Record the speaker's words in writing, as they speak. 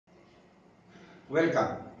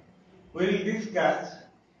Welcome. We will discuss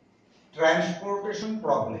transportation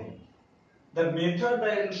problem. The method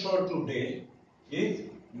I will show today is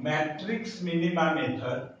matrix minima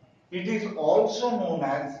method. It is also known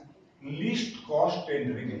as least cost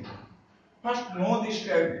entry method. First know this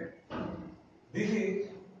term. This is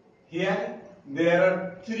here there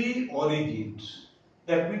are three origins.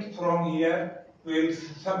 That means from here we will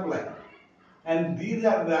supply. And these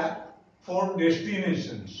are the four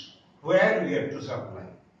destinations where we have to supply.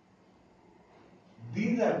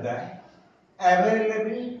 These are the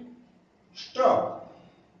available stock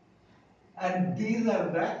and these are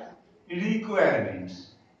the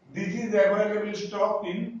requirements. This is available stock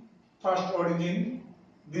in first origin,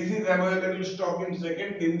 this is available stock in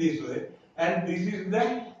second in this way, and this is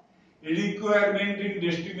the requirement in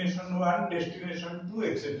destination 1, destination 2,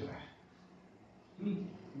 etc.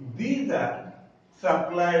 These are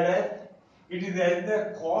supplied as, it is as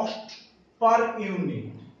the cost per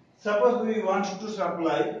unit. Suppose we want to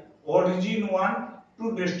supply origin 1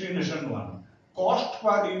 to destination 1. Cost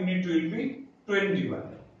per unit will be 21.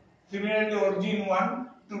 Similarly, origin 1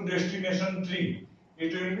 to destination 3.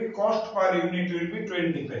 It will be cost per unit will be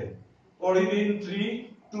 25. Origin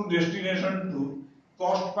 3 to destination 2.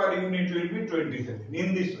 Cost per unit will be 27.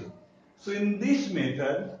 In this way. So in this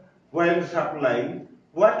method, while supplying,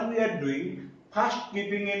 what we are doing, first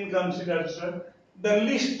keeping in consideration the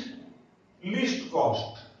least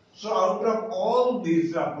cost. So out of all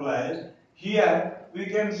these supplies, here we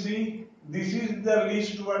can see this is the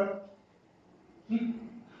least one.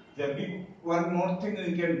 One more thing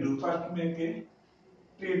we can do, first make a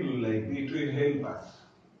table like this, it will help us.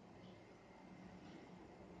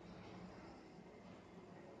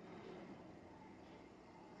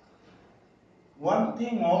 One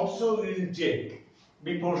thing also we will check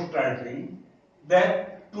before starting,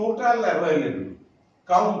 that total available,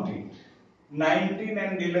 count it, 19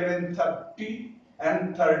 and 11, 30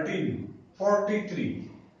 and 13, 43,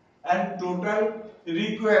 and total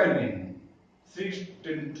requirement,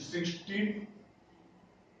 16,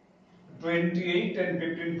 28 and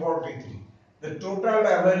 15, 43. The total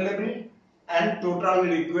available and total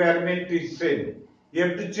requirement is same. You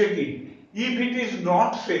have to check it. If it is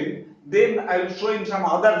not same, then I will show in some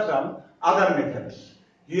other methods.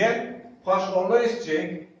 Here, first always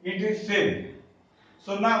check it is same.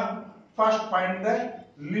 So now, first find the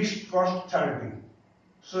least cost 30.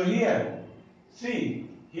 So here, see,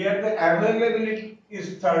 here the availability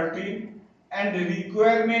is 13 and the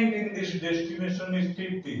requirement in this destination is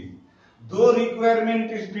 15. Though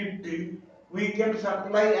requirement is 15, we can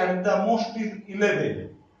supply at the most is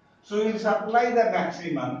 11. So we will supply the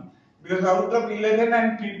maximum, because out of 11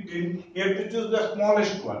 and 15, you have to choose the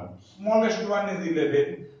smallest one. Smallest one is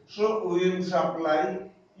 11. So we will supply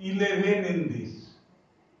 11 in this.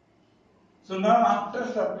 So now after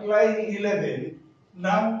supplying 11,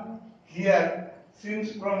 now here,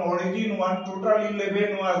 since from origin 1 total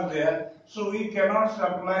 11 was there, so we cannot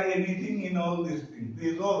supply anything in all these things.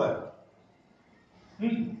 This is over.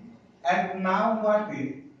 And now what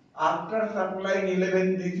is, after supplying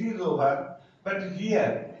 11, this is over, but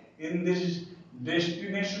here in this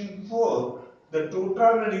destination 4, the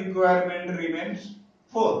total requirement remains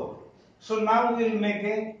 4. So now we will make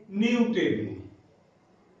a new table.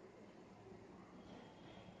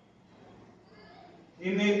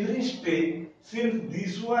 In every step, since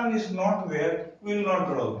this one is not there, we will not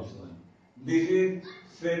draw this one. This is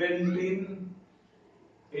 17,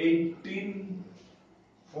 18,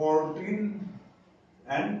 14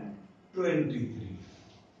 and 23.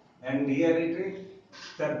 And here it is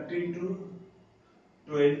 32,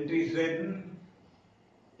 27,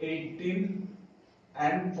 18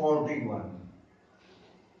 and 41.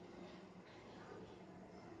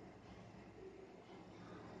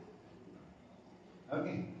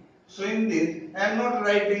 Okay. So in this, I am not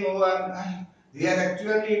writing O1. Here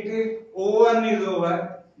actually it is O1 is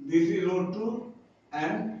over. This is O2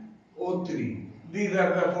 and O3. These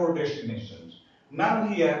are the four destinations. Now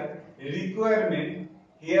here requirement,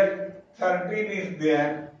 here 13 is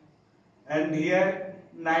there and here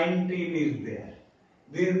 19 is there.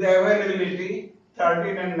 This is the availability,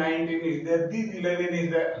 13 and 19 is there. This 11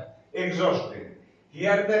 is exhausted.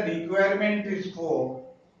 Here the requirement is 4.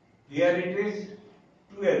 Here it is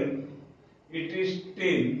 12, it is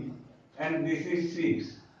 10 and this is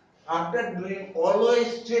 6. After doing,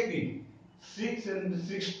 always check it. 6 and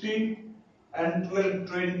 16 and 12,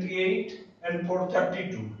 28 and 4,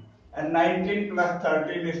 32. And 19 plus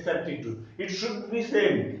 13 is 32. It should be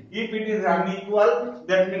same. If it is unequal,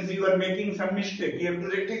 that means you are making some mistake. You have to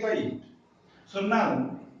rectify it. So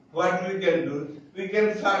now, what we can do? We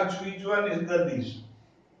can search which one is the least.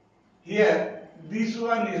 Here, this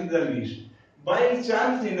one is the least. By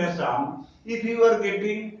chance in a sum, if you are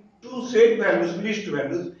getting two set values, least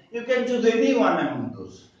values, you can choose any one among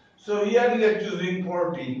those. So here we are choosing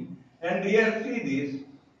 14, and here see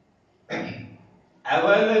this,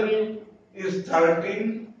 available is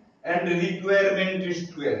 13 and requirement is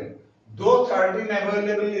 12. Though 13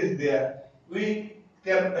 available is there, we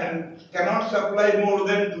cannot supply more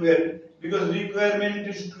than 12 because requirement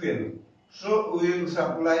is 12. So we will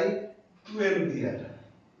supply 12 here.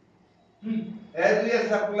 As we are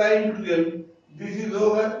supplying 12, this is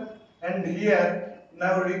over, and here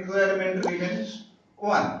now requirement remains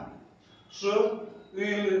 1. So we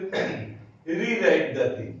will rewrite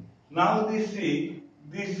the thing. Now this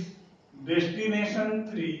destination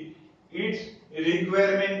 3, its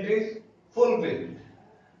requirement is fulfilled.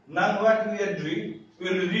 Now what we are doing, we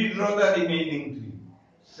will redraw the remaining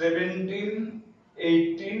 3. 17,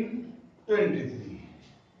 18, 23.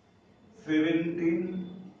 17,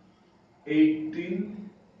 18,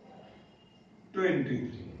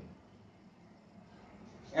 23.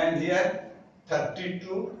 And here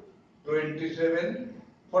 32, 27,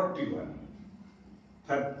 41.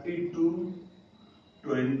 32,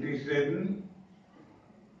 27,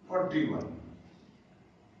 41.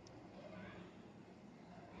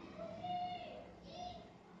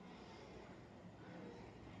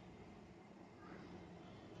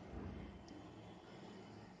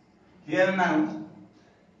 Here now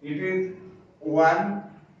it is 1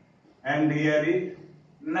 and here is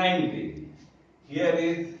 90. Here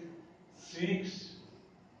is 6,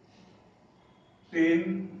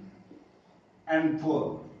 10 and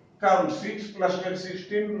 4. Count 6 plus 12,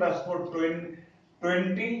 16 plus 4,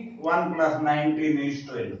 20, 1 plus 19 is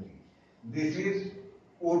 20. This is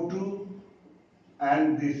O2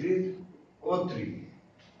 and this is O3.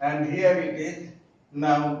 And here it is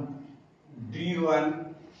now D1,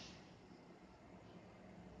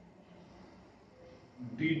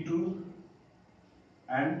 D2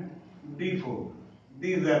 and D4.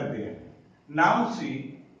 These are there. Now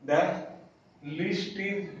see that list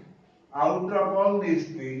is, out of all these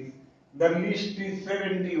things, the list is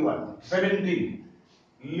 17.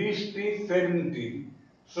 List is 17.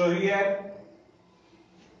 So here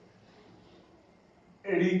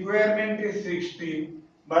requirement is 16,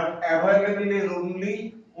 but available is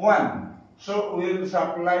only 1. So we will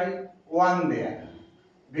supply 1 there.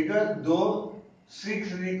 Because though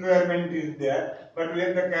 6 requirement is there, but we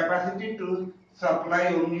have the capacity to supply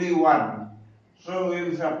only 1. So we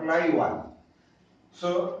will supply 1.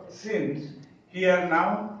 So since here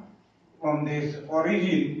now from this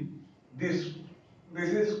origin, this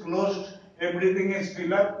is closed, everything is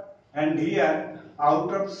filled up, and here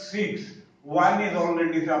out of 6, 1 is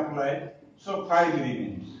already supplied, so 5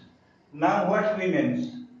 remains. Now what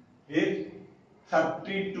remains is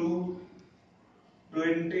 32,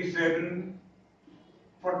 27,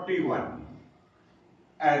 41,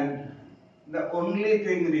 and the only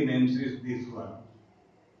thing remains is this one.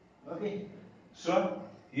 Okay, so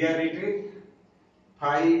here it is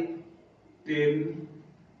 5, 10,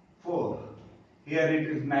 4. Here it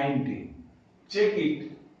is 19. Check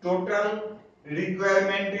it. Total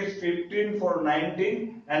requirement is 15 for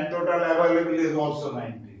 19 and total available is also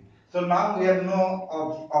 19. So now we have no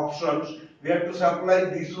options. We have to supply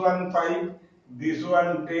this one 5, this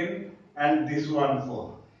one 10 and this one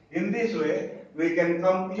 4. In this way we can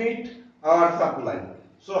complete our supply.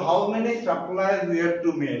 So how many supplies we have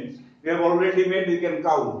to make? We have already made, we can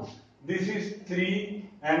count. This is 3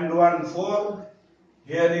 and 1 4.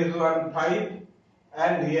 Here is 1 5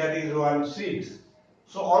 and here is 1 6.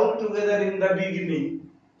 So all together in the beginning,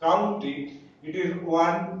 count it. It is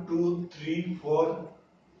 1 2 3 4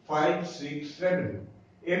 5 6 7.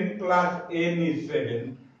 N plus n is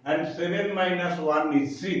 7 and 7 minus 1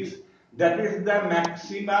 is 6. That is the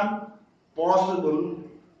maximum possible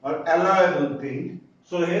or allowable thing.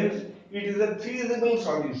 So hence it is a feasible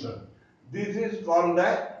solution. This is called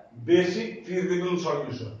the basic feasible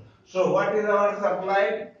solution. So what is our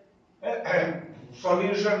supplied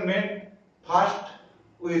solution made? First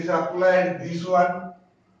we supplied this one.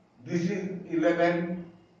 This is 11.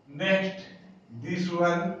 Next this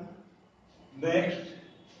one. Next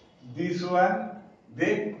this one.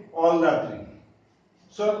 Then all the 3.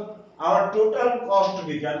 So our total cost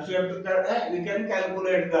becomes, we can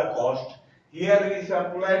calculate the cost. Here we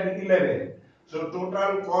supplied 11. So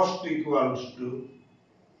total cost equals to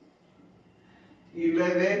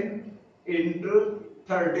 11 into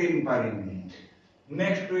 13 per unit.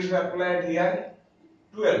 Next we supplied here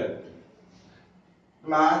 12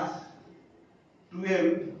 plus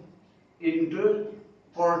 12 into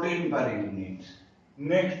 14 per unit.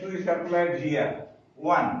 Next we supplied here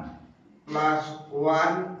 1 plus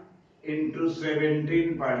 1 into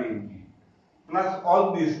 17 per unit plus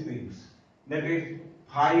all these things, that is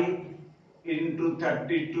 5 into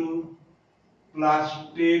 32 plus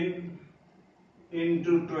 10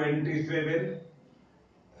 into 27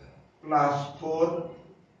 plus 4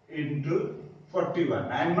 into 41.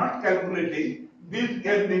 I am not calculating. This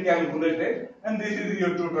can be calculated, and this is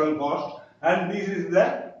your total cost, and this is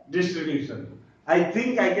the distribution. I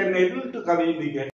think I can able to communicate.